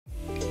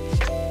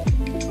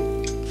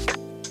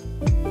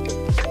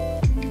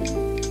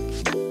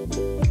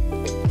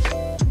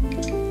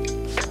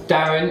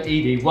Darren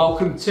Eadie,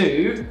 welcome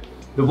to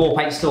the Wall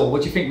Paint store.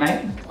 What do you think,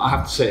 mate? I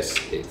have to say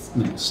it's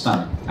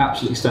stunning,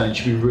 absolutely stunning. You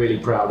should be really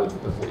proud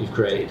of what you've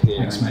created here.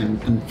 Thanks, mate.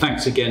 And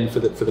thanks again for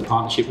the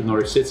partnership with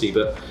Norwich City.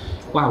 But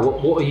wow,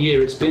 what a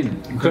year it's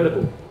been!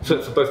 Incredible for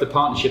both the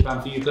partnership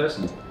and for you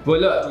personally.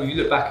 Well, look, if you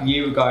look back a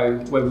year ago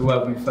where we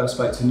were when we first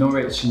spoke to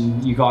Norwich,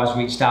 and you guys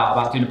reached out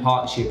about doing a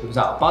partnership. It was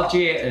out of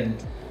budget and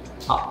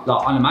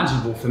like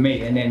unimaginable for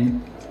me. And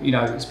then, you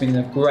know, it's been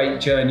a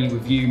great journey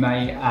with you,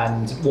 mate,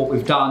 and what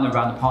we've done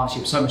around the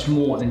partnership, so much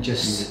more than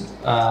just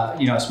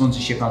you know, a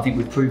sponsorship. And I think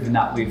we've proven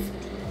that with,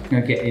 you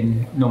know,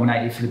 getting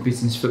nominated for the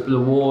Business Football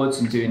Awards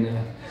and doing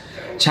the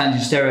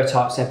Challenging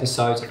Stereotypes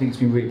episodes. I think it's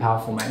been really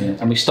powerful, mate. Yeah.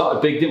 And we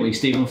started big, didn't we?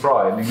 Stephen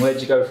Fry. I mean,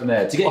 where'd you go from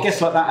there? To get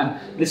guests like that,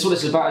 and this is what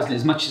it's about, isn't it?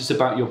 As much as it's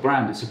about your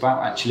brand, it's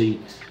about actually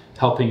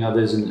helping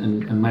others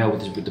and male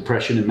with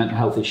depression and mental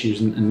health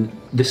issues, and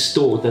this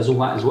store does all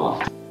that as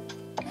well.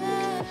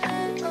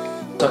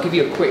 So I'll give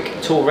you a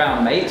quick tour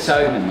around, mate.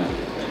 So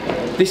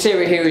this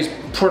area here is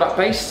product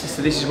based,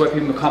 so this is where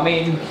people come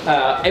in.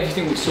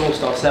 Everything we've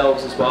sourced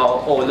ourselves as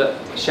well. Oh look,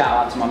 shout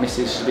out to my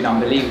missus, she's been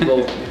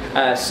unbelievable.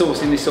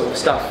 Sourcing this sort of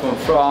stuff from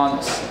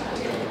France.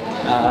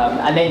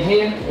 And then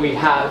here we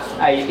have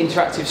an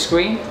interactive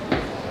screen.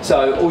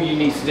 So all you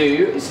need to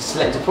do is to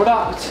select a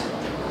product.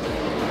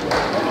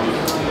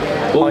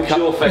 What's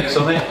your face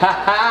on it?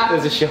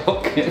 There's a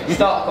shock.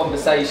 Start a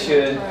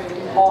conversation.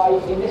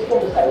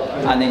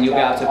 And then you'll be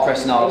able to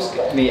press and ask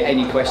me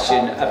any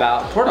question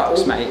about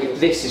products, mate.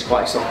 This is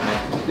quite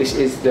exciting. This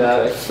is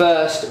the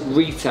first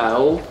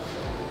retail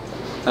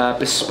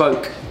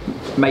bespoke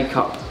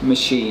makeup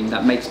machine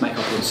that makes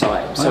makeup on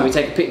site. So we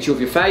take a picture of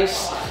your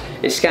face,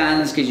 it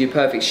scans, gives you a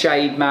perfect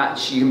shade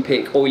match. You can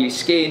pick oily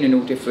skin and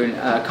all different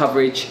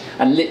coverage,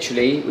 and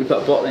literally we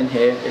put a bottle in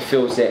here, it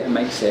fills it and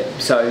makes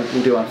it. So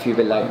we'll do one for you a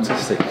bit later.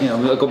 Fantastic. You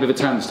know, I've got a bit of a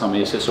tan this time of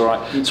year, so it's all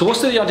right. So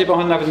what's the idea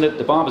behind having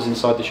the barbers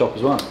inside the shop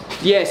as well?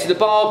 Yeah, so the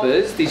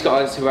barbers, these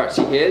guys who are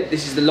actually here,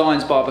 this is the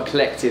Lions Barber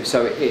Collective.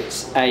 So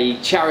it's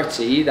a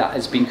charity that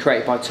has been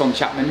created by Tom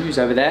Chapman, who's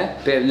over there,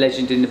 a bit of a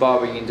legend in the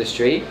barbering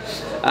industry.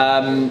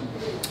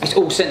 It's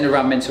all centered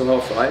around mental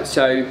health, right?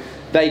 So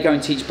they go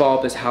and teach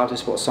barbers how to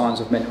spot signs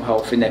of mental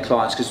health in their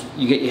clients, because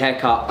you get your hair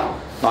cut,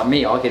 like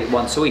me, I get it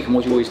once a week, and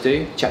what do you always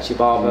do? Chat to your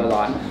barber,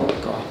 like, oh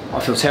God,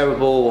 I feel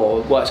terrible,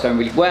 or work's going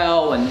really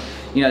well, and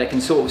you know, they can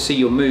sort of see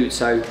your mood.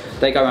 So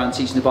they go around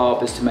teaching the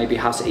barbers to maybe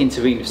how to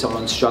intervene if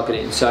someone's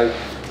struggling. So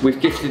we've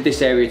gifted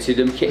this area to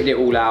them, kitted it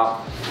all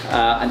out,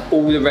 and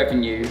all the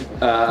revenue,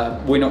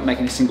 we're not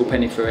making a single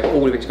penny for it,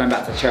 all of it's going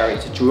back to the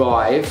charity to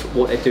drive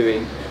what they're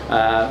doing,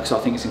 because I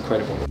think it's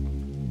incredible.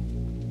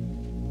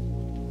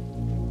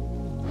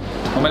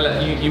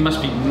 Well, you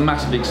must be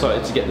massively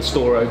excited to get the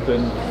store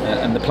open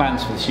and the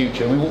plans for the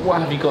future. I mean,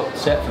 what have you got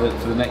set for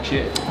the next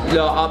year?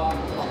 Look, I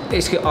think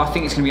it's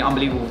going to be an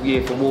unbelievable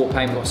year for Wall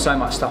Paint. We've got so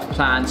much stuff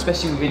planned,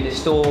 especially within the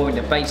store. In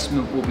the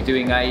basement, we'll be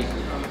doing a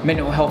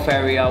mental health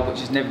area which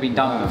has never been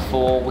done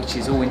before, which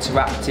is all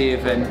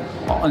interactive and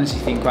I honestly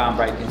think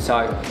groundbreaking. So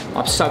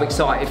I'm so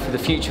excited for the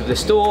future of the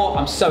store.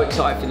 I'm so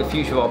excited for the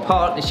future of our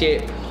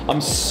partnership.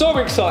 I'm so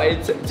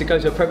excited to go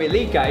to a Premier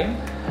League game,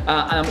 and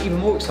I'm even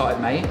more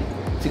excited, mate,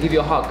 to give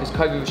you a hug, because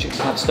COVID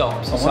restrictions have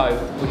stopped, so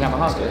we can have a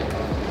hug.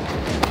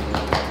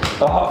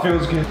 Oh, it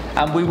feels good.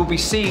 And we will be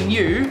seeing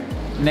you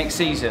next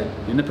season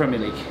in the Premier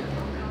League.